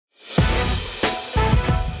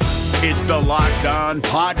It's the Locked On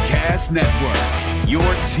Podcast Network, your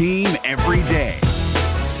team every day.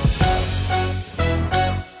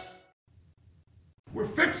 We're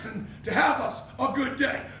fixing to have us a good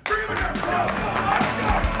day. Bring him in there.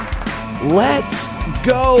 Let's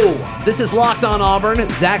go. This is Locked On Auburn.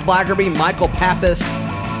 Zach Blackerby, Michael Pappas,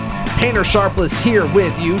 Painter Sharpless here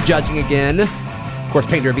with you, judging again. Of course,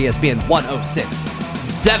 Painter of ESPN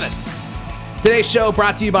 106.7. Today's show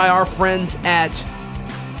brought to you by our friends at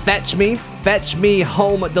Fetch Me. Fetch Me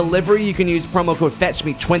Home Delivery. You can use promo code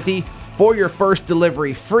FetchMe20 for your first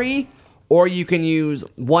delivery free, or you can use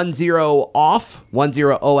 10OFF,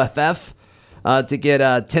 10OFF, to get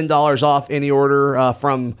 $10 off any order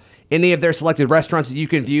from any of their selected restaurants that you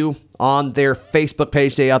can view on their Facebook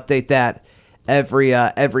page. They update that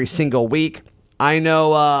every single week. I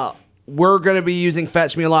know we're going to be using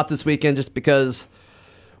Fetch Me a lot this weekend just because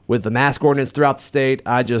with the mask ordinance throughout the state,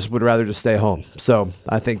 I just would rather just stay home. So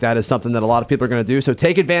I think that is something that a lot of people are going to do. So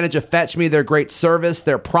take advantage of Fetch Me. Their great service,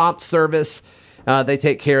 their prompt service. They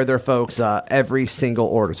take care of their folks every single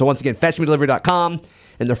order. So once again, FetchMeDelivery.com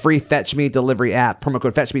and the free Fetch Me delivery app. Promo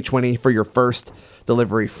code FetchMe20 for your first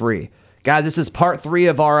delivery free. Guys, this is part 3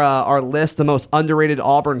 of our list, the most underrated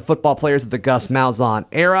Auburn football players of the Gus Malzahn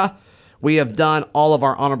era. We have done all of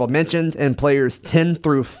our honorable mentions and players 10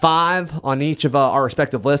 through 5 on each of our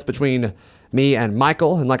respective lists between me and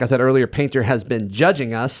Michael. And like I said earlier, Painter has been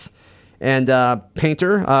judging us. And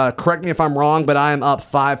Painter, correct me if I'm wrong, but I am up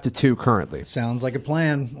 5-2 currently. Sounds like a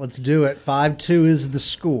plan. Let's do it. 5-2 is the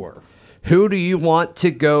score. Who do you want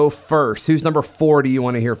to go first? Who's number 4 do you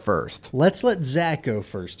want to hear first? Let's let Zach go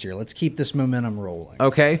first here. Let's keep this momentum rolling.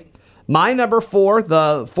 Okay. My number 4,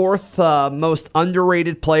 the fourth most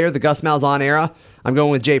underrated player of the Gus Malzahn era, I'm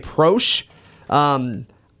going with Jay Prosch.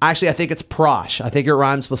 Actually, I think it's Prosh. I think it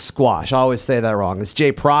rhymes with squash. I always say that wrong. It's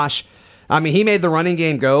Jay Prosch. I mean, he made the running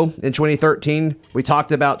game go in 2013. We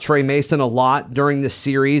talked about Trey Mason a lot during this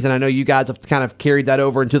series, and I know you guys have kind of carried that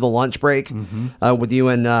over into the lunch break with you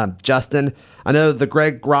and Justin. I know the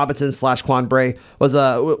Greg Robinson / Quan Bray was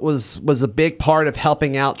a big part of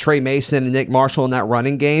helping out Trey Mason and Nick Marshall in that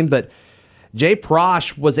running game, but Jay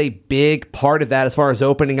Prosch was a big part of that as far as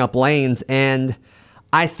opening up lanes, and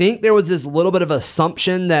I think there was this little bit of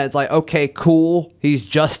assumption that it's like, okay, cool, he's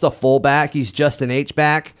just a fullback, he's just an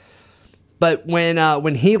H-back. But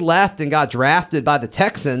when he left and got drafted by the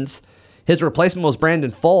Texans, his replacement was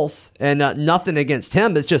Brandon Fultz, and nothing against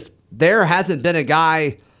him. It's just there hasn't been a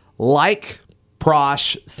guy like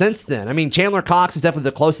Prosch since then. I mean, Chandler Cox is definitely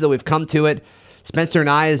the closest that we've come to it. Spencer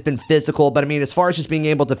Nye has been physical, but I mean, as far as just being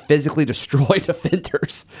able to physically destroy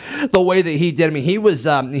defenders the way that he did, I mean, he was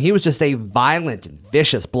just a violent,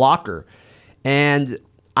 vicious blocker, and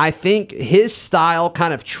I think his style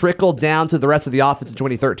kind of trickled down to the rest of the offense in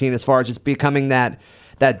 2013 as far as just becoming that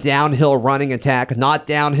downhill running attack, not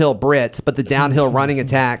downhill Brit, but the downhill running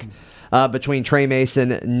attack between Trey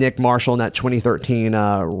Mason, Nick Marshall in that 2013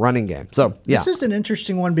 running game. So, yeah. This is an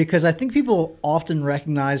interesting one because I think people often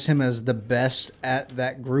recognize him as the best at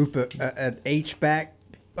that group at H-back,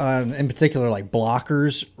 in particular like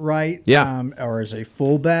blockers, right? Yeah. Or as a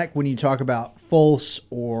fullback when you talk about Fultz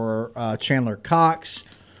or Chandler Cox.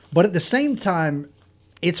 But at the same time,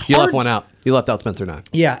 it's hard. You left one out. You left out Spencer Nye.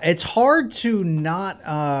 Yeah, it's hard to not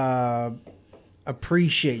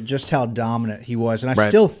appreciate just how dominant he was. And I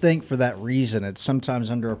still think for that reason it's sometimes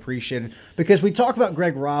underappreciated because we talk about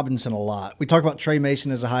Greg Robinson a lot. We talk about Trey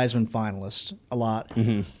Mason as a Heisman finalist a lot.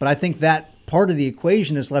 Mm-hmm. But I think that part of the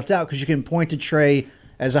equation is left out because you can point to Trey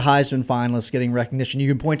as a Heisman finalist getting recognition. You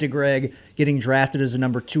can point to Greg getting drafted as a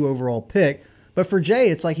number 2 overall pick. But for Jay,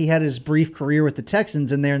 it's like he had his brief career with the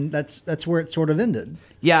Texans, and then that's where it sort of ended.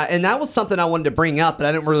 Yeah, and that was something I wanted to bring up, but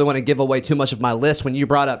I didn't really want to give away too much of my list when you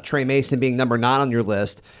brought up Trey Mason being number 9 on your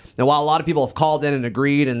list. And while a lot of people have called in and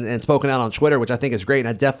agreed and spoken out on Twitter, which I think is great, and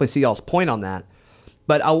I definitely see y'all's point on that.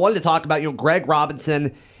 But I wanted to talk about Greg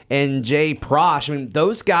Robinson and Jay Prosch. I mean,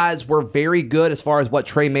 those guys were very good as far as what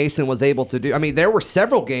Trey Mason was able to do. I mean, there were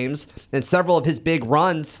several games and several of his big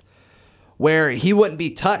runs where he wouldn't be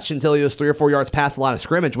touched until he was 3 or 4 yards past the line of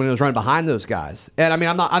scrimmage when he was running behind those guys. And I mean,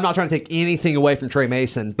 I'm not trying to take anything away from Trey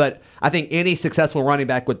Mason, but I think any successful running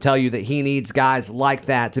back would tell you that he needs guys like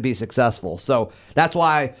that to be successful. So that's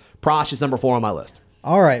why Prosch is number 4 on my list.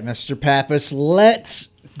 All right, Mr. Pappas, let's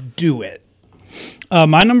do it.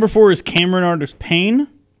 My number 4 is Cameron Artis-Payne.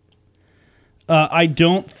 I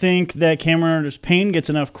don't think that Cameron Artis-Payne gets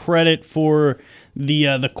enough credit for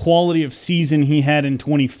the quality of season he had in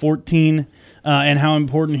 2014 and how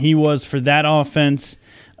important he was for that offense.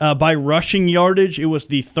 By rushing yardage, it was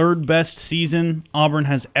the 3rd best season Auburn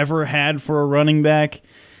has ever had for a running back.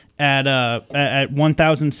 at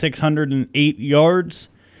 1,608 yards,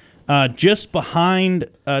 just behind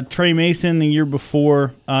Trey Mason the year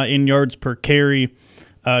before in yards per carry.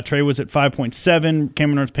 Trey was at 5.7.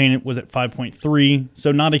 Cameron Artis-Payne was at 5.3.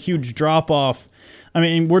 So not a huge drop-off. I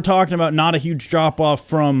mean, we're talking about not a huge drop-off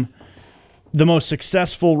from the most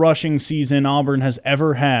successful rushing season Auburn has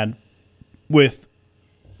ever had with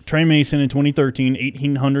Trey Mason in 2013,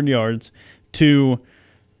 1,800 yards, to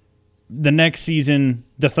the next season,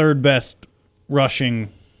 the third best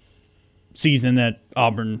rushing season that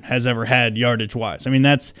Auburn has ever had yardage-wise. I mean,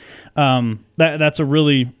 that's a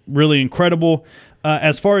really, really incredible.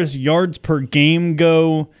 As far as yards per game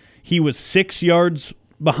go, he was 6 yards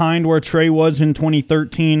behind where Trey was in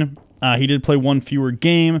 2013. He did play one fewer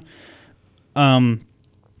game. And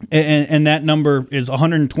that number is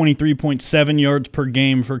 123.7 yards per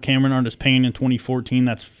game for Cameron Artis-Payne in 2014.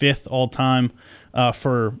 That's 5th all-time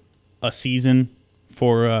for a season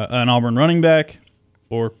for an Auburn running back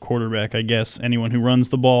or quarterback, I guess, anyone who runs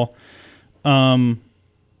the ball.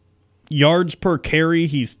 Yards per carry,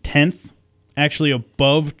 he's 10th, actually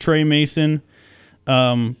above Trey Mason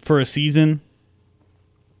for a season.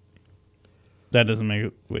 That doesn't make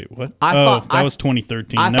it. Wait, what? That was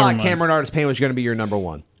 2013. I Never thought mind. Cameron Artis-Payne was going to be your number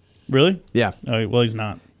one. Really? Yeah. Oh, well, he's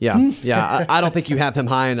not. Yeah. Yeah. I don't think you have him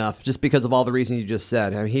high enough just because of all the reasons you just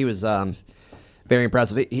said. I mean, he was very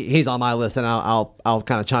impressive. He's on my list, and I'll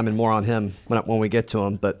kind of chime in more on him when we get to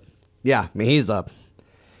him. But yeah, I mean, he's up.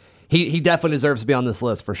 He definitely deserves to be on this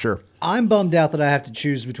list for sure. I'm bummed out that I have to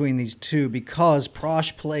choose between these two because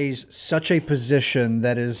Prosh plays such a position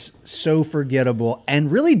that is so forgettable and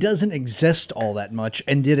really doesn't exist all that much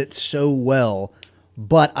and did it so well.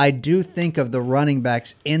 But I do think of the running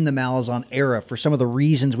backs in the Malzahn era for some of the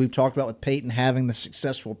reasons we've talked about with Peyton having the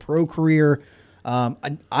successful pro career.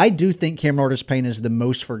 I do think Cameron Artis-Payne is the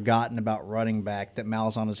most forgotten about running back that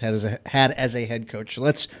Malzahn has had as a head coach. So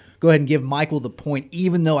let's go ahead and give Michael the point,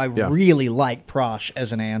 even though I really like Prosh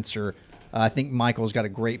as an answer. I think Michael's got a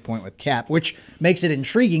great point with Cap, which makes it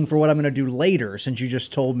intriguing for what I'm going to do later, since you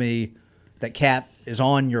just told me that Cap is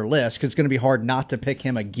on your list, because it's going to be hard not to pick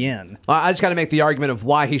him again. I just got to make the argument of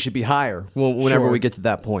why he should be higher whenever we get to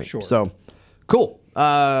that point. Sure. So, cool.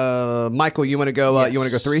 Michael, you want to go? Yes. You want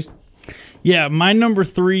to go 3? Yeah, my number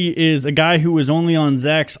 3 is a guy who was only on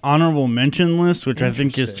Zach's honorable mention list, which I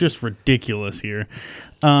think is just ridiculous here.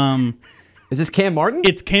 Is this Cam Martin?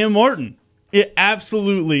 It's Cam Martin. It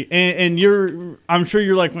absolutely, and I'm sure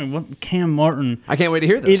you're like, wait, what? Cam Martin? I can't wait to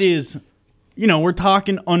hear this. It is, we're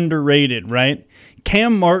talking underrated, right?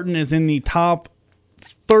 Cam Martin is in the top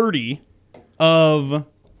 30 of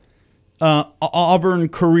Auburn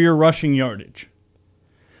career rushing yardage.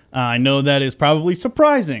 I know that is probably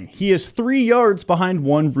surprising. He is 3 yards behind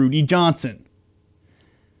one Rudy Johnson.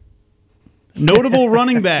 Notable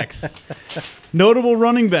running backs.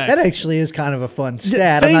 That actually is kind of a fun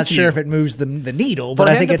stat. I'm not sure if it moves the needle, but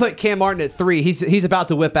I think put Cam Martin at 3. He's about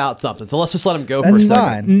to whip out something. So let's just let him go That's for a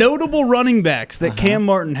second. fine. Notable running backs that Cam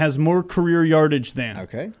Martin has more career yardage than.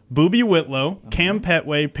 Okay. Boobie Whitlow, Cam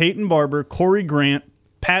Petway, Peyton Barber, Corey Grant,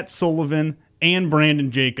 Pat Sullivan, and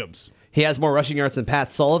Brandon Jacobs. He has more rushing yards than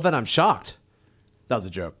Pat Sullivan. I'm shocked. That was a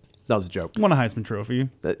joke. Won a Heisman Trophy.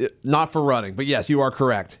 Not for running, but yes, you are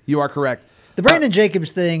correct. The Brandon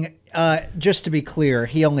Jacobs thing, just to be clear,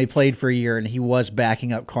 he only played for a year, and he was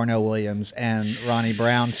backing up Carnell Williams and Ronnie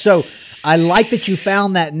Brown. So I like that you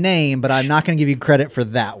found that name, but I'm not going to give you credit for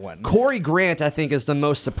that one. Corey Grant, I think, is the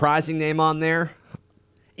most surprising name on there.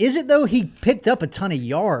 Is it, though? He picked up a ton of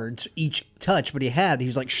yards each touch, but he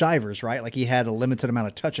was like Shivers, right? Like he had a limited amount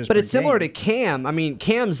of touches But per it's similar game. to Cam. I mean,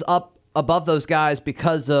 Cam's up above those guys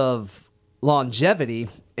because of longevity,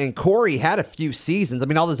 and Corey had a few seasons. I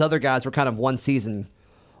mean, all those other guys were kind of one-season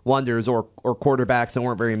wonders or quarterbacks and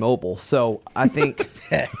weren't very mobile. So I think,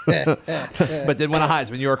 but did win a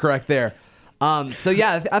Heisman. You were correct there. So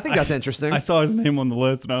yeah, I think that's interesting. I saw his name on the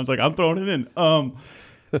list, and I was like, I'm throwing it in.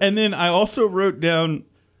 And then I also wrote down.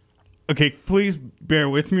 Okay, please bear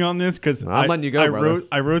with me on this because I'm letting you go, brother.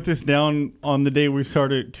 I wrote this down on the day we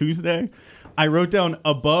started Tuesday. I wrote down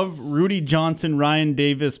above Rudy Johnson, Ryan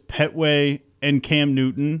Davis, Petway, and Cam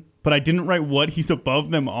Newton, but I didn't write what he's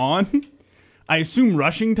above them on. I assume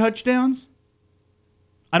rushing touchdowns.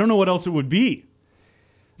 I don't know what else it would be.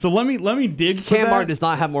 So let me dig for Cam that. Martin does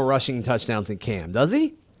not have more rushing touchdowns than Cam, does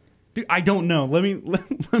he? Dude, I don't know. Let me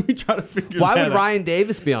try to figure that out. Why would Ryan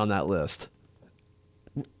Davis be on that list?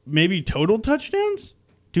 Maybe total touchdowns?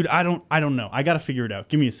 Dude, I don't know. I got to figure it out.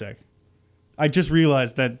 Give me a sec. I just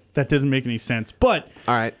realized that doesn't make any sense. But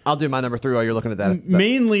all right, I'll do my number 3 while you're looking at that.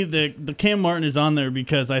 Mainly the Cam Martin is on there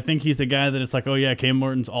because I think he's the guy that it's like, oh yeah, Cam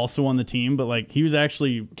Martin's also on the team, but like he was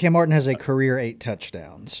actually Cam Martin has a career 8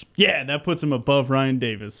 touchdowns. Yeah, that puts him above Ryan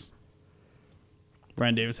Davis.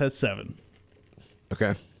 Ryan Davis has 7.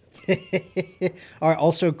 Okay. All right.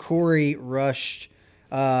 Also, Corey rushed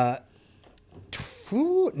 9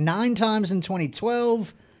 times in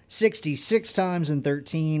 2012, 66 times in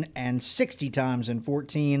 13, and 60 times in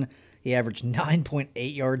 14. He averaged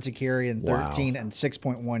 9.8 yards a carry in 13 and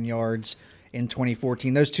 6.1 yards in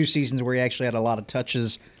 2014. Those 2 seasons where he actually had a lot of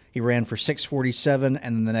touches, he ran for 647,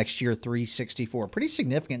 and then the next year 364. Pretty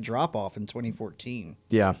significant drop off in 2014.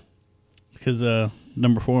 Yeah. Because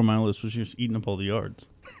number 4 on my list was just eating up all the yards.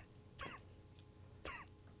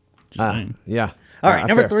 Just saying. Yeah. All right,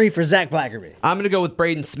 number 3 for Zach Blackerby. I'm going to go with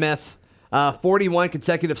Braden Smith. 41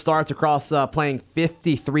 consecutive starts across playing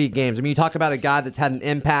 53 games. I mean, you talk about a guy that's had an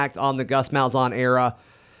impact on the Gus Malzahn era.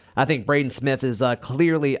 I think Braden Smith is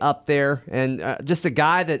clearly up there, and just a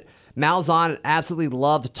guy that Malzahn absolutely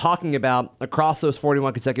loved talking about across those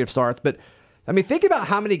 41 consecutive starts. But, I mean, think about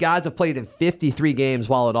how many guys have played in 53 games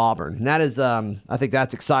while at Auburn. And that is, I think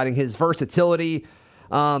that's exciting. His versatility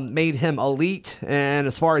made him elite, and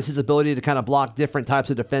as far as his ability to kind of block different types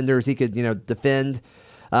of defenders, he could, defend,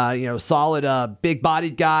 solid,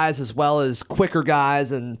 big-bodied guys as well as quicker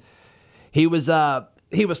guys, and he was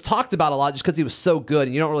talked about a lot just because he was so good,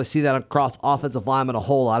 and you don't really see that across offensive linemen a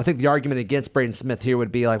whole lot. I think the argument against Braden Smith here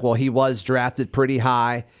would be like, well, he was drafted pretty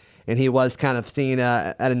high, and he was kind of seen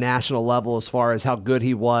at a national level as far as how good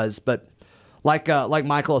he was, but like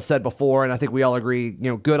Michael has said before, and I think we all agree,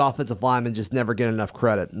 good offensive linemen just never get enough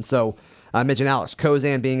credit. And so I mentioned Alex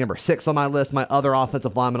Kozan being number 6 on my list. My other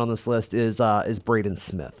offensive lineman on this list is Braden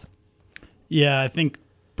Smith. Yeah, I think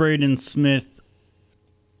Braden Smith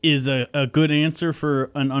is a good answer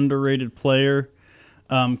for an underrated player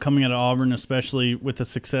coming out of Auburn, especially with the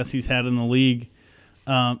success he's had in the league.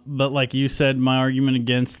 But like you said, my argument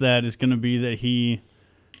against that is going to be that he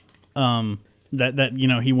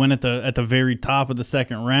he went at the very top of the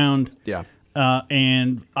second round. Yeah.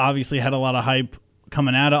 And obviously had a lot of hype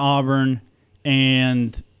coming out of Auburn,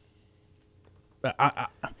 and I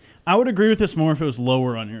would agree with this more if it was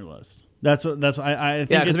lower on your list. That's I think.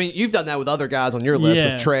 Yeah, because you've done that with other guys on your list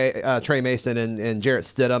with Trey Mason and Jarrett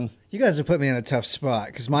Stidham. You guys have put me in a tough spot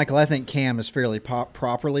because, Michael, I think Cam is fairly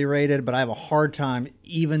properly rated, but I have a hard time,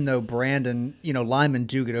 even though Brandon, linemen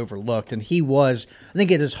do get overlooked, and he was. I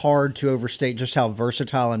think it is hard to overstate just how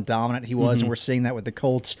versatile and dominant he was, and we're seeing that with the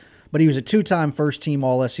Colts. But he was a 2-time first-team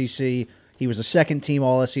All-SEC. He was a second-team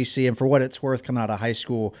All-SEC, and for what it's worth, coming out of high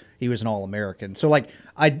school, he was an All-American. So,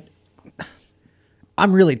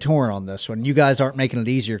 I'm really torn on this one. You guys aren't making it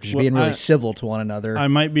easier because you're being really civil to one another. I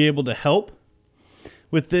might be able to help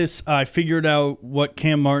with this. I figured out what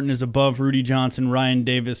Cam Martin is above Rudy Johnson, Ryan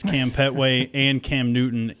Davis, Cam Petway, and Cam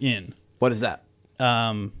Newton in. What is that?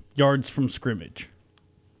 Yards from scrimmage.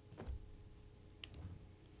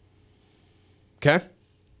 Okay.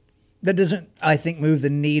 That doesn't, I think, move the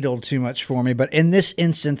needle too much for me. But in this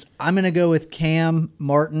instance, I'm going to go with Cam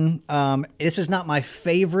Martin. This is not my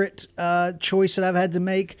favorite choice that I've had to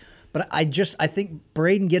make, but I think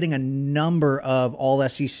Braden getting a number of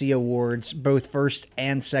All-SEC awards, both first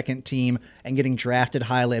and second team, and getting drafted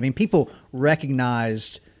highly. I mean, people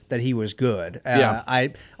recognized that he was good.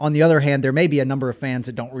 On the other hand, there may be a number of fans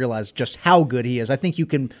that don't realize just how good he is. I think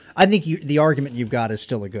the argument you've got is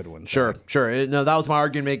still a good one. Sure. No, that was my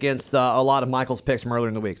argument against a lot of Michael's picks from earlier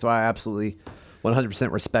in the week, so I absolutely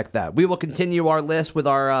 100% respect that. We will continue our list with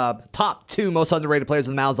our top 2 most underrated players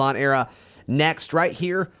of the Malzahn era next, right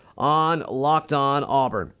here on Locked On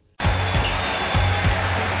Auburn.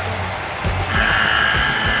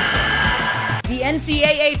 The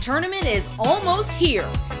NCAA tournament is almost here,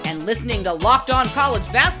 and listening to Locked On College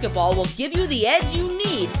Basketball will give you the edge you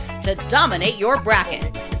need to dominate your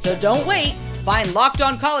bracket. So don't wait. Find Locked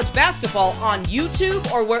On College Basketball on YouTube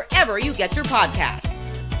or wherever you get your podcasts.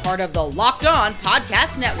 Part of the Locked On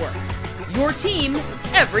Podcast Network. Your team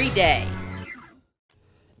every day.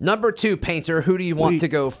 Number 2, Painter, who do you want to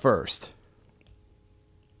go first?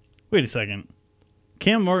 Wait a second.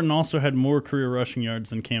 Cam Martin also had more career rushing yards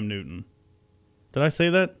than Cam Newton. Did I say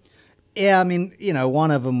that? Yeah, I mean,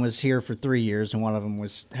 one of them was here for 3 years, and one of them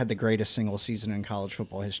had the greatest single season in college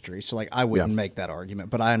football history. So, I wouldn't make that argument,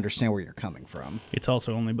 but I understand where you're coming from. It's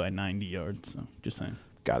also only by 90 yards, so just saying.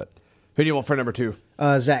 Got it. Who do you want for number 2?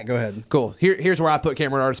 Zach, go ahead. Cool. Here's where I put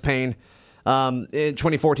Cameron Artis-Payne. In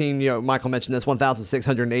 2014, Michael mentioned this,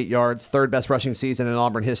 1,608 yards, third best rushing season in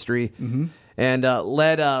Auburn history, and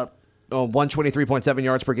led 123.7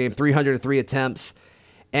 yards per game, 303 attempts.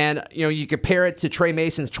 And, you compare it to Trey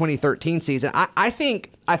Mason's 2013 season. I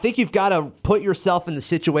think you've got to put yourself in the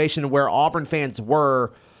situation where Auburn fans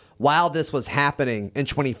were while this was happening in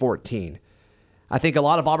 2014. I think a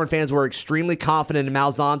lot of Auburn fans were extremely confident in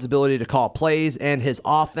Malzahn's ability to call plays and his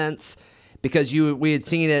offense because we had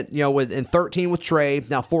seen it, in 13 with Trey,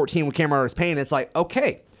 now 14 with Cameron Artis-Payne. It's like,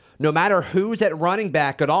 okay, no matter who's at running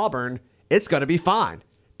back at Auburn, it's going to be fine.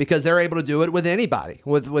 Because they're able to do it with anybody.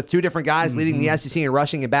 With two different guys leading the SEC in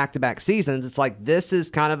rushing in back-to-back seasons, it's like this is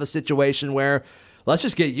kind of a situation where let's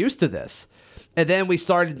just get used to this. And then we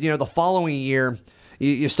started, the following year,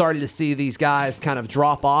 you started to see these guys kind of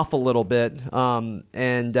drop off a little bit.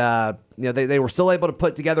 They were still able to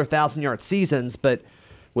put together 1,000-yard seasons, but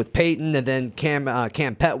with Peyton and then Cam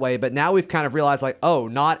Petway. But now we've kind of realized,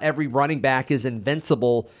 not every running back is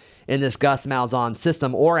invincible in this Gus Malzahn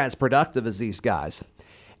system or as productive as these guys.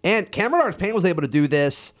 And Cameron Artis-Payne was able to do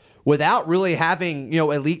this without really having,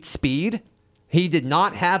 elite speed. He did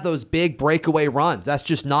not have those big breakaway runs. That's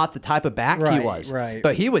just not the type of back he was. Right.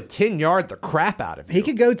 But he would 10-yard the crap out of you. He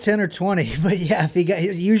could go 10 or 20, but yeah,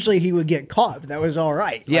 usually he would get caught. But that was all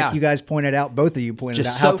right. Yeah. Like you guys pointed out, both of you pointed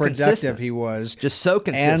out how productive he was. Just so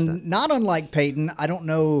consistent. And not unlike Peyton, I don't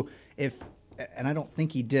know if, and I don't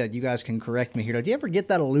think he did. You guys can correct me here. Did you ever get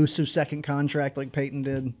that elusive second contract like Peyton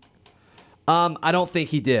did? I don't think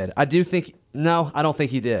he did. I don't think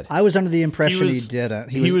he did. I was under the impression he didn't.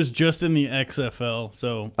 He was just in the XFL,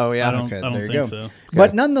 so oh yeah, I don't think so. Okay.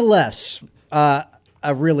 But nonetheless, a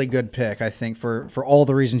really good pick, I think, for all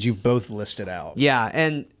the reasons you've both listed out. Yeah,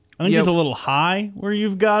 and I think he's a little high where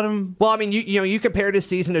you've got him. Well, I mean, you compared his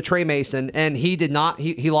season to Trey Mason, and he did not.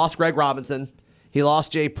 He lost Greg Robinson. He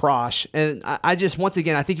lost Jay Prosh, and I just once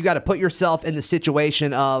again, I think you got to put yourself in the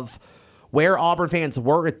situation of where Auburn fans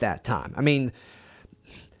were at that time. I mean,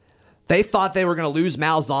 they thought they were going to lose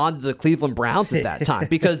Malzahn to the Cleveland Browns at that time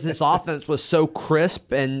because this offense was so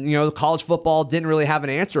crisp and, college football didn't really have an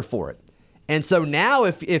answer for it. And so now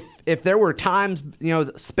if there were times,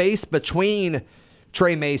 space between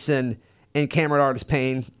Trey Mason and Cameron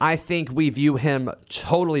Artis-Payne, I think we view him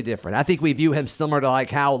totally different. I think we view him similar to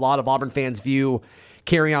like how a lot of Auburn fans view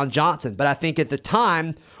Kerryon Johnson. But I think at the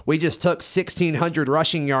time, we just took 1,600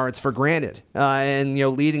 rushing yards for granted and,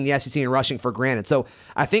 leading the SEC in rushing for granted. So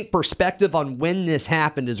I think perspective on when this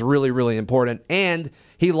happened is really, really important. And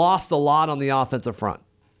he lost a lot on the offensive front.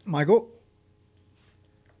 Michael?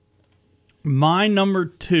 My number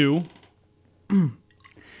 2,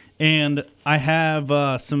 and I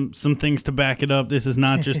have some things to back it up. This is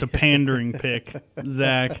not just a pandering pick,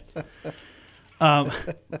 Zach.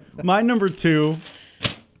 My number 2,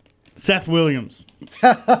 Seth Williams.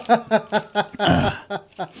 And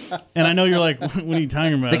I know you're like, what are you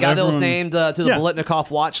talking about? The guy that was named to the Biletnikoff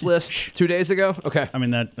watch list 2 days ago? Okay. I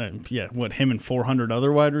mean, him and 400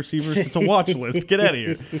 other wide receivers? It's a watch list. Get out of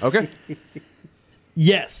here. Okay.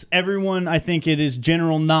 Yes, everyone, I think it is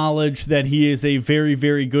general knowledge that he is a very,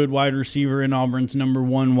 very good wide receiver and Auburn's number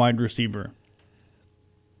 1 wide receiver.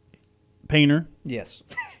 Painter? Yes.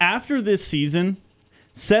 After this season,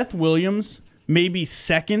 Seth Williams may be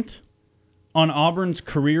second on Auburn's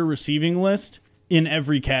career receiving list in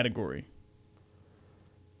every category.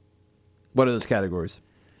 What are those categories?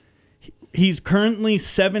 He's currently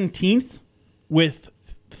 17th with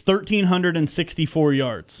 1,364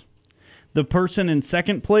 yards. The person in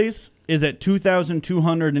second place is at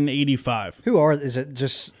 2,285.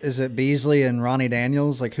 Is it Beasley and Ronnie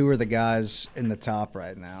Daniels? Like, who are the guys in the top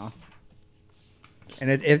right now? And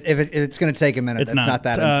if it's going to take a minute, it's not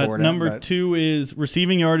that important. Number 2 is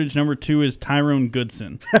receiving yardage. Number 2 is Tyrone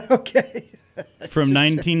Goodson. Okay. From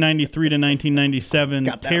 1993 to 1997.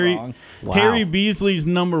 Got that wrong. Wow. Terry Beasley's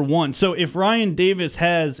number 1. So if Ryan Davis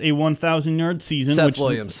has a 1,000-yard season, Seth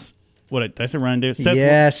Williams. Did I say Ryan Davis?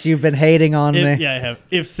 Yes, you've been hating on me. Yeah, I have.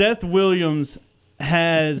 If Seth Williams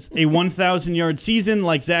has a 1,000-yard season,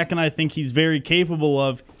 like Zach and I think he's very capable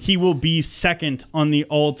of, he will be second on the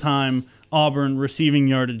all-time Auburn receiving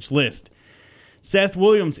yardage list. Seth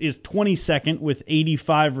Williams is 22nd with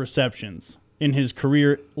 85 receptions in his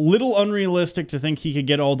career. Little unrealistic to think he could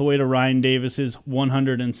get all the way to Ryan Davis's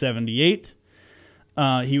 178.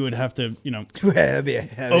 He would have to, That'd be a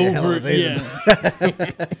hell of a season.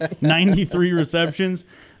 93 receptions.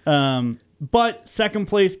 But second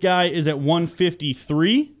place guy is at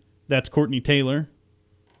 153. That's Courtney Taylor.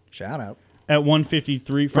 Shout out. At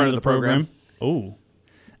 153, front of the program. Oh.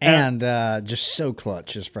 And just so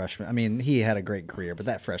clutch his freshman. I mean, he had a great career, but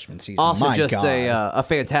that freshman season, Also my just God. a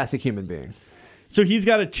fantastic human being. So he's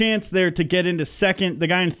got a chance there to get into second. The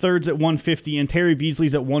guy in third's at 150, and Terry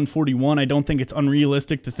Beasley's at 141. I don't think it's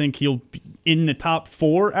unrealistic to think he'll be in the top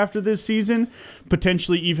 4 after this season,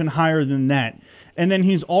 potentially even higher than that. And then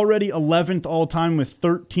he's already 11th all-time with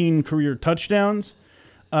 13 career touchdowns.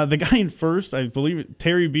 The guy in first, I believe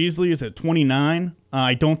Terry Beasley, is at 29.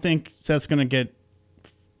 I don't think Seth's going to get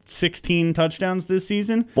 16 touchdowns this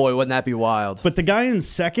season. Boy, wouldn't that be wild. But the guy in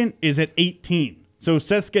second is at 18. So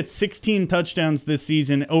Seth gets 16 touchdowns this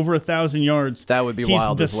season, over 1,000 yards. That would be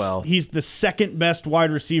wild as well. He's the second best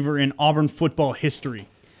wide receiver in Auburn football history.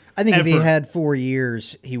 I think ever. if he had 4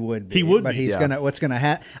 years, he would be. He would but be, he's yeah. gonna. What's gonna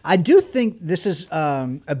happen? I do think this is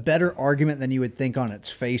a better argument than you would think on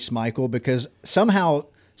its face, Michael, because somehow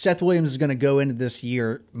Seth Williams is going to go into this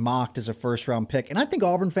year mocked as a first-round pick, and I think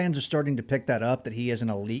Auburn fans are starting to pick that up, that he is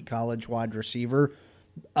an elite college wide receiver.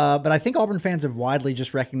 But I think Auburn fans have widely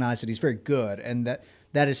just recognized that he's very good, and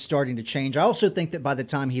that is starting to change. I also think that by the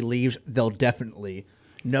time he leaves, they'll definitely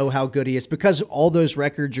know how good he is, because all those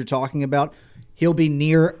records you're talking about, he'll be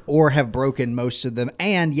near or have broken most of them.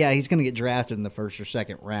 And, yeah, he's going to get drafted in the first or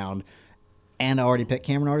second round. And I already picked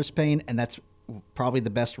Cameron Artis-Payne, and that's probably the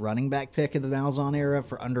best running back pick of the Malzahn era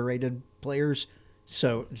for underrated players.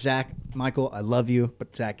 So, Zach, Michael, I love you,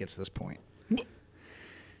 but Zach gets this point.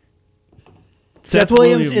 Seth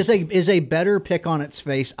Williams is a better pick on its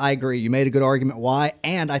face. I agree. You made a good argument why,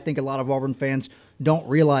 and I think a lot of Auburn fans don't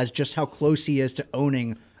realize just how close he is to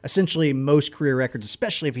owning essentially most career records,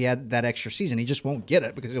 especially if he had that extra season. He just won't get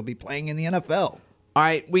it because he'll be playing in the NFL. All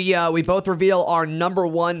right, we both reveal our number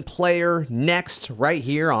 1 player next, right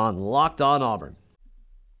here on Locked On Auburn.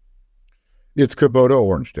 It's Kubota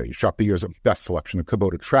Orange Day. Shop the year's best selection of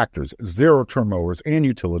Kubota tractors, zero-turn mowers, and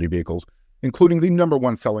utility vehicles, including the number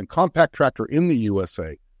 1 selling compact tractor in the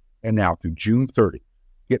USA. And now through June 30,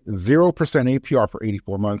 get 0% APR for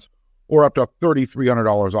 84 months or up to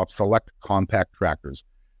 $3,300 off select compact tractors.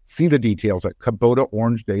 See the details at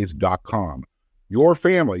KubotaOrangeDays.com. Your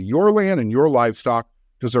family, your land, and your livestock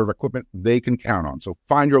deserve equipment they can count on. So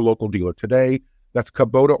find your local dealer today. That's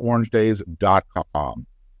KubotaOrangeDays.com.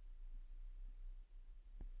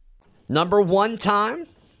 Number 1 time.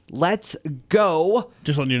 Let's go.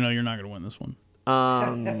 Just letting you know you're not going to win this one.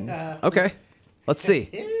 Okay. Let's see.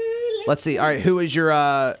 All right, who is your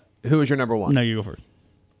number 1? No, you go first.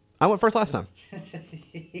 I went first last time.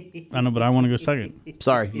 I know, but I want to go second.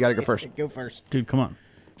 Sorry, you got to go first. Go first. Dude, come on.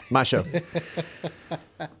 My show.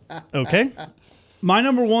 Okay. My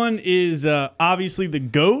number 1 is obviously the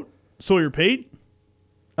GOAT, Sawyer Pate.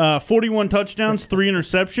 41 touchdowns, 3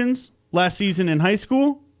 interceptions last season in high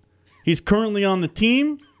school. He's currently on the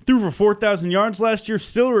team. Threw for 4,000 yards last year,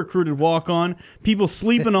 still recruited walk-on. People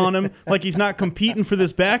sleeping on him like he's not competing for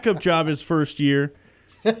this backup job his first year.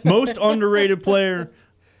 Most underrated player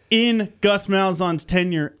in Gus Malzahn's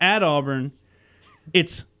tenure at Auburn.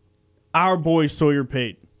 It's our boy Sawyer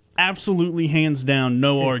Pate. Absolutely, hands down,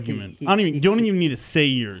 no argument. You don't even need to say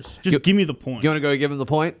yours. Just give me the point. You want to go give him the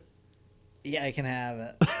point? Yeah, I can have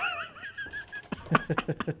it.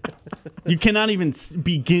 You cannot even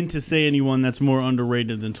begin to say anyone that's more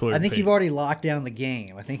underrated than Sawyer Pate. I think you've already locked down the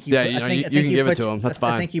game. I think you can give it to him. That's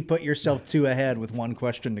fine. I think you put yourself 2 ahead with 1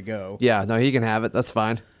 question to go. Yeah, no, he can have it. That's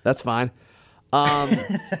fine.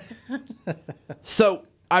 So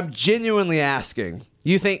I'm genuinely asking.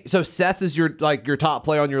 You think so? Seth is your top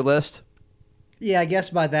player on your list? Yeah, I guess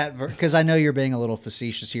by that, because I know you're being a little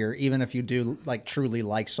facetious here. Even if you do truly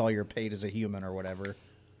like Sawyer Pate as a human or whatever.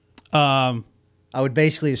 I would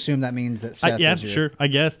basically assume that means that Seth is your... sure. I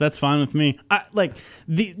guess that's fine with me.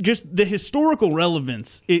 The historical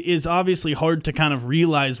relevance is obviously hard to kind of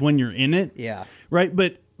realize when you're in it. Yeah. Right?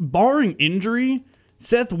 But barring injury,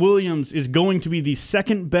 Seth Williams is going to be the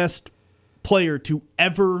second best player to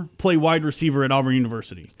ever play wide receiver at Auburn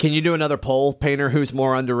University. Can you do another poll, Painter, who's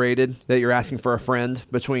more underrated that you're asking for a friend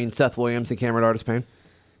between Seth Williams and Cameron Artis-Payne?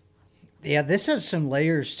 Yeah, this has some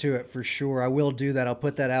layers to it for sure. I will do that. I'll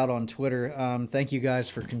put that out on Twitter. Thank you guys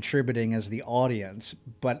for contributing as the audience.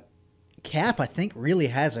 But Cap, I think, really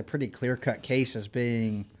has a pretty clear-cut case as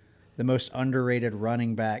being the most underrated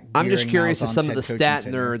running back. I'm just curious if some of the stat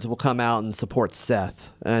nerds will come out and support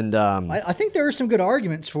Seth. And I think there are some good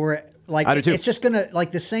arguments for it. I do too. It's just gonna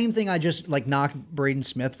the same thing I just knocked Braden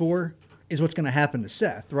Smith for is what's going to happen to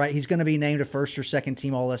Seth. Right? He's going to be named a first or second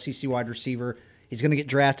team All SEC wide receiver. He's going to get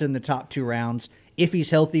drafted in the top 2 rounds. If he's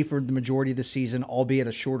healthy for the majority of the season, albeit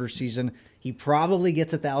a shorter season, He probably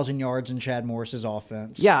gets 1,000 yards in Chad Morris's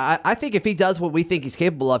offense. Yeah, I think if he does what we think he's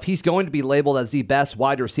capable of, he's going to be labeled as the best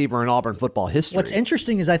wide receiver in Auburn football history. What's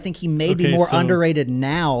interesting is I think he may be more underrated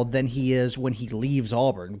now than he is when he leaves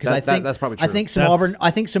Auburn. Because that's probably true. I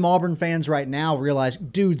think some Auburn fans right now realize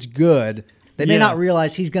dude's good. They may not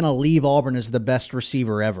realize he's going to leave Auburn as the best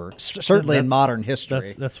receiver ever, certainly in modern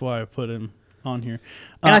history. That's why I put him on here.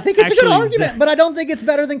 And I think it's a good argument, but I don't think it's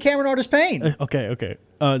better than Cameron Artis-Payne. Okay.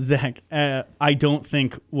 Zach, I don't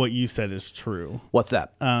think what you said is true. What's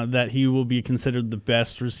that? That he will be considered the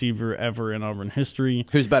best receiver ever in Auburn history.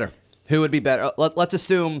 Who's better? Who would be better? Let's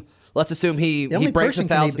assume he breaks 1,000.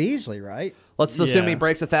 Can be Beasley, right? Let's assume he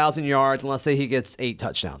breaks 1,000 yards, and let's say he gets 8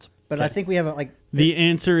 touchdowns. But I think we have The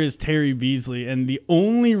answer is Terry Beasley, and the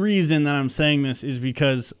only reason that I'm saying this is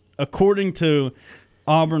because according to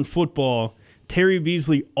Auburn football, Terry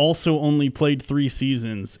Beasley also only played 3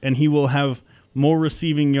 seasons, and he will have more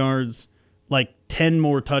receiving yards, like 10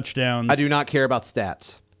 more touchdowns. I do not care about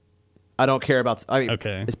stats. I don't care about.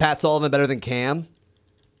 Okay. Is Pat Sullivan better than Cam?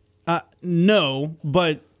 No,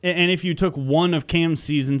 but and if you took one of Cam's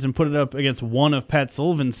seasons and put it up against one of Pat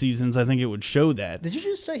Sullivan's seasons, I think it would show that. Did you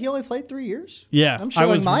just say he only played 3 years? Yeah. I'm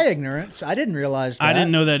showing my ignorance. I didn't realize that. I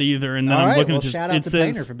didn't know that either. And then I'm looking at shout out to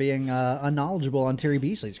Painter for being unknowledgeable on Terry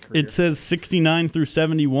Beasley's career. It says 69 through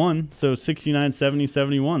 71, so 69, 70,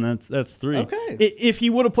 71. That's 3. Okay. If he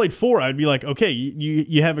would have played 4, I'd be like, okay,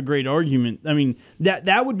 you have a great argument. I mean,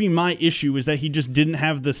 that would be my issue, is that he just didn't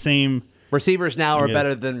have the same. Receivers now are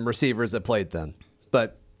better than receivers that played then.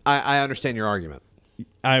 But I understand your argument.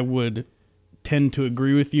 I would tend to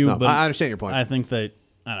agree with you, but I understand your point. I think that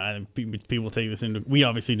people take this into. We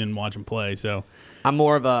obviously didn't watch him play, so I'm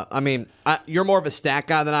more of a. I mean, you're more of a stat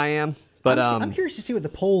guy than I am. But I'm curious to see what the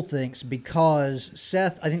poll thinks, because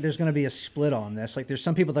Seth, I think there's going to be a split on this. Like, there's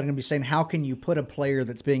some people that are going to be saying, how can you put a player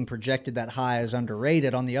that's being projected that high as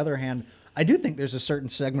underrated? On the other hand, I do think there's a certain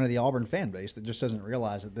segment of the Auburn fan base that just doesn't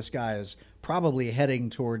realize that this guy is probably heading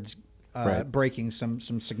towards breaking some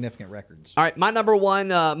significant records. All right, my number one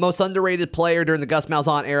most underrated player during the Gus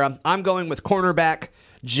Malzahn era, I'm going with cornerback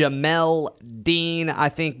Jamel Dean. I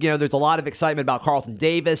think there's a lot of excitement about Carlton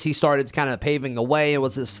Davis. He started kind of paving the way. It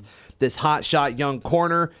was this hot shot young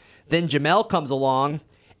corner. Then Jamel comes along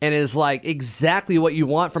and is like exactly what you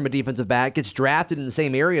want from a defensive back. Gets drafted in the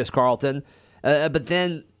same area as Carlton, but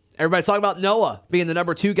then everybody's talking about Noah being the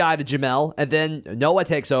number 2 guy to Jamel, and then Noah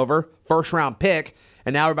takes over, first-round pick,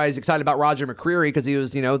 and now everybody's excited about Roger McCreary because he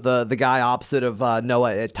was, the guy opposite of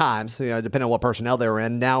Noah at times, depending on what personnel they were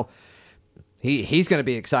in. Now he's going to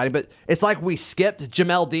be exciting, but it's like we skipped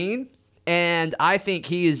Jamel Dean, and I think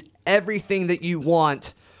he is everything that you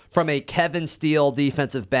want from a Kevin Steele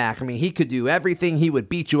defensive back. I mean, he could do everything. He would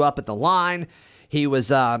beat you up at the line. He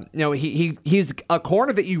was, he's a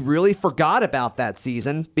corner that you really forgot about that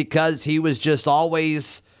season because he was just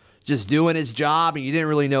always just doing his job and you didn't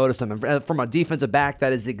really notice him. And from a defensive back,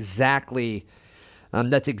 that is exactly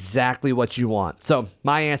what you want. So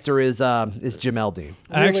my answer is Jamel Dean.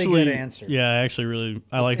 Really good answer. Yeah,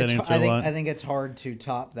 I like that answer a lot. I think it's hard to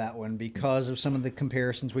top that one because of some of the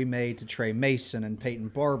comparisons we made to Trey Mason and Peyton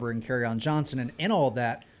Barber and Kerryon Johnson, and in all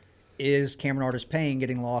that is Cameron Artis-Payne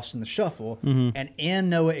getting lost in the shuffle, and in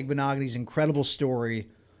Noah Igbenogany's incredible story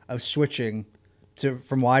of switching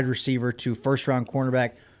from wide receiver to first-round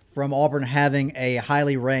cornerback, from Auburn having a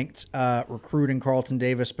highly ranked recruit in Carlton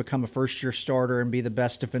Davis become a first-year starter and be the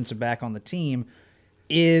best defensive back on the team,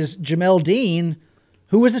 is Jamel Dean,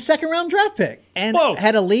 who was a second-round draft pick and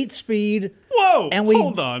had elite speed. Whoa! And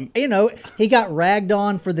hold on. He got ragged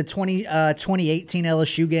on for the 2018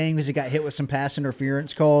 LSU game because he got hit with some pass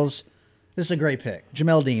interference calls. This is a great pick.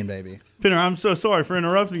 Jamel Dean, baby. Pinner, I'm so sorry for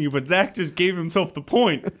interrupting you, but Zach just gave himself the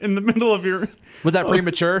point in the middle of your... Was that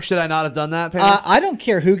premature? Should I not have done that, Pinner? I don't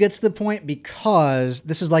care who gets the point because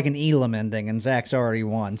this is like an Elam ending and Zach's already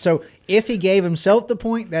won. So if he gave himself the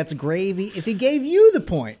point, that's gravy. If he gave you the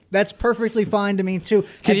point, that's perfectly fine to me too.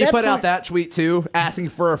 Can you put out that tweet too, asking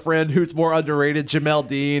for a friend who's more underrated, Jamel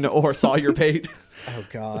Dean or Sawyer Pate? Oh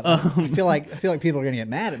God! I feel like people are going to get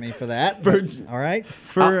mad at me for that. All right,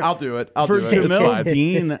 I'll do it. I'll do it. Jamel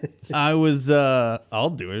Dean, I'll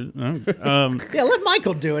do it. Yeah, let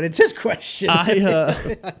Michael do it. It's his question.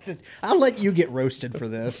 I'll let you get roasted for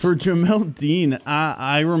this. For Jamel Dean,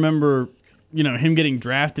 I remember, him getting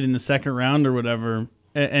drafted in the second round or whatever,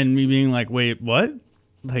 and me being like, "Wait, what?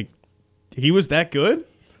 Like, he was that good?"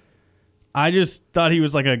 I just thought he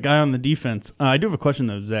was like a guy on the defense. I do have a question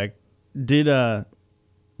though, Zach. Did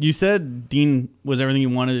you said Dean was everything you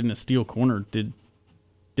wanted in a Steele corner? Did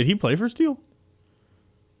he play for Steele?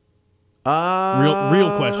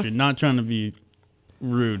 Real question. Not trying to be.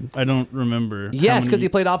 rude. I don't remember. Yes, because he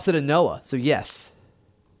played opposite of Noah. So yes.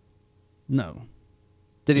 No.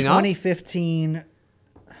 Did he not? 2015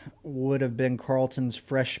 would have been Carlton's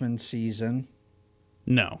freshman season.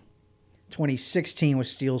 No. 2016 was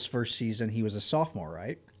Steele's first season. He was a sophomore,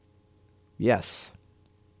 right? Yes.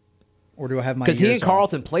 Or do I have my years Because he and off?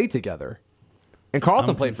 Carlton played together. And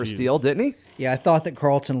Carlton I'm played for confused. Steele, didn't he? Yeah, I thought that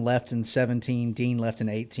Carlton left in 17, Dean left in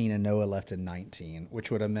 18, and Noah left in 19,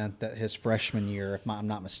 which would have meant that his freshman year, if I'm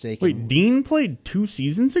not mistaken. Wait, Dean played 2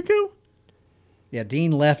 seasons ago? Yeah,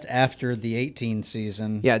 Dean left after the 18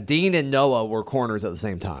 season. Yeah, Dean and Noah were corners at the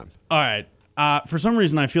same time. All right. For some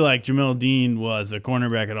reason, I feel like Jamel Dean was a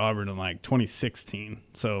cornerback at Auburn in like 2016.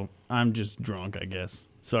 So I'm just drunk, I guess.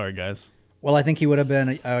 Sorry, guys. Well, I think he would have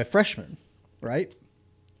been a freshman, right?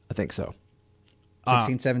 I think so.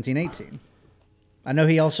 16, 17, 18. I know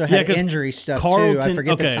he also had 'cause injury stuff, too. Carlton- I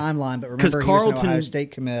forget the okay. timeline, but 'Cause remember he was an Carlton- Ohio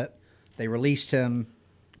State commit. They released him.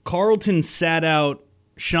 Carlton sat out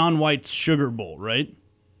Sean White's Sugar Bowl, right?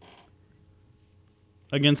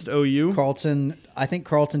 Against OU? Carlton, I think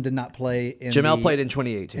Carlton did not play in Jamel the, played in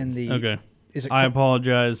 2018. in the Okay. Is it I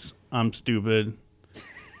apologize. I'm stupid.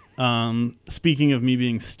 Speaking of me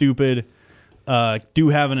being stupid, do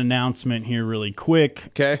have an announcement here really quick.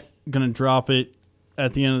 Okay. Going to drop it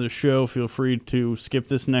at the end of the show. Feel free to skip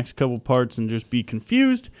this next couple parts and just be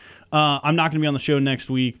confused. I'm not going to be on the show next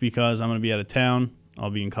week because I'm going to be out of town. I'll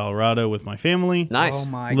be in Colorado with my family. Nice. Oh,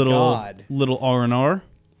 my little God. little R&R.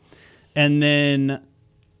 And then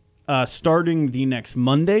starting the next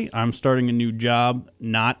Monday, I'm starting a new job,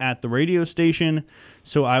 not at the radio station,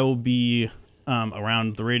 so I will be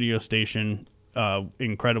around the radio station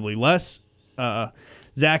incredibly less.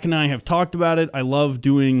 Zach and I have talked about it. I love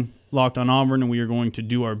doing Locked on Auburn, and we are going to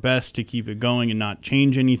do our best to keep it going and not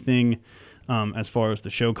change anything as far as the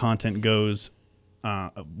show content goes.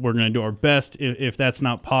 We're going to do our best. If that's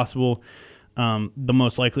not possible, the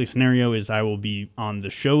most likely scenario is I will be on the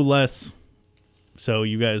show less, so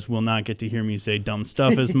you guys will not get to hear me say dumb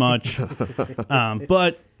stuff as much.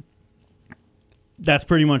 But that's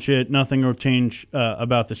pretty much it. Nothing will change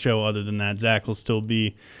about the show other than that. Zach will still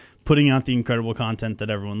be putting out the incredible content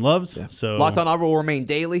that everyone loves. Yeah. So Locked on Auburn will remain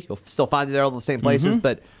daily. You'll still find it at all the same places,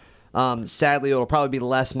 but sadly it'll probably be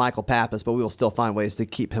less Michael Pappas, but we will still find ways to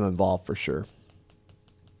keep him involved for sure.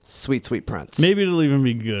 Sweet, sweet Prince. maybe it'll even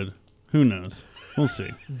be good. Who knows? We'll see.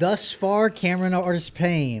 Thus far, Cameron Artis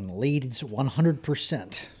Payne leads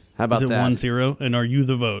 100%. How about Is it that? 1-0? And are you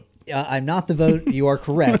the vote? I'm not the vote. You are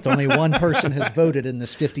correct. Only one person has voted in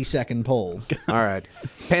this 50-second poll. All right.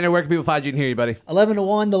 Painter, where can people find you and hear you, buddy?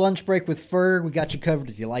 11-1, the lunch break with Ferg. We got you covered.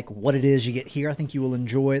 If you like what it is you get here, I think you will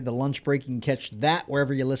enjoy the lunch break. You can catch that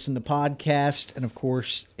wherever you listen to podcasts. And, of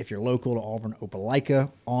course, if you're local to Auburn,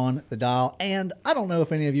 Opelika on the dial. And I don't know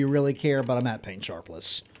if any of you really care, but I'm at Payne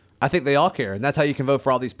Sharpless. I think they all care, and that's how you can vote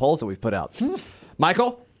for all these polls that we've put out.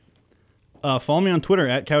 Michael? Follow me on Twitter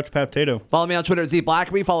at CouchPaptato. Follow me on Twitter at Z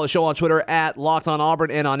Blackerby. Follow the show on Twitter at Locked on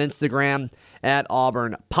Auburn and on Instagram at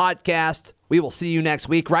Auburn Podcast. We will see you next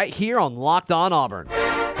week right here on Locked on Auburn.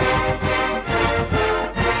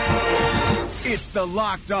 It's the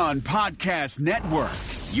Locked On Podcast Network,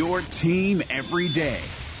 your team every day.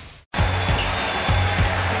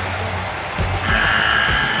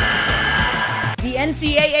 The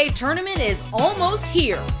NCAA tournament is almost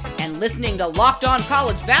here, and listening to Locked On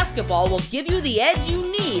College Basketball will give you the edge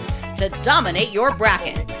you need to dominate your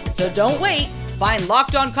bracket. So don't wait. Find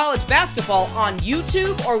Locked On College Basketball on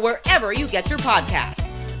YouTube or wherever you get your podcasts.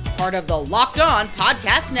 Part of the Locked On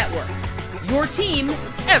Podcast Network. Your team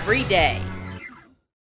every day.